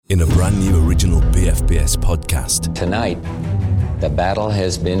in a brand new original BFBS podcast. Tonight, the battle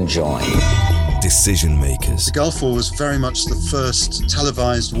has been joined. Decision makers. The Gulf War was very much the first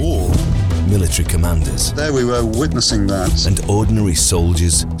televised war. Military commanders. There we were witnessing that. And ordinary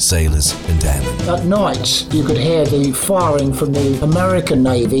soldiers, sailors and airmen. At night, you could hear the firing from the American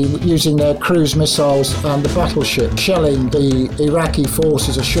Navy using their cruise missiles and the battleship shelling the Iraqi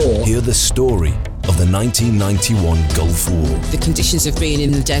forces ashore. Hear the story of the 1991 Gulf War. The conditions of being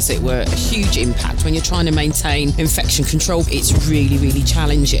in the desert were a huge impact. When you're trying to maintain infection control, it's really, really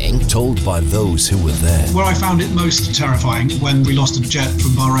challenging. Told by those who were there. Where I found it most terrifying when we lost a jet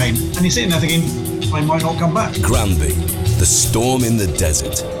from Bahrain. And you're sitting there thinking, I might not come back. Granby, The Storm in the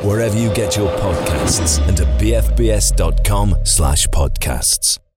Desert, wherever you get your podcasts and at bfbs.com/podcasts.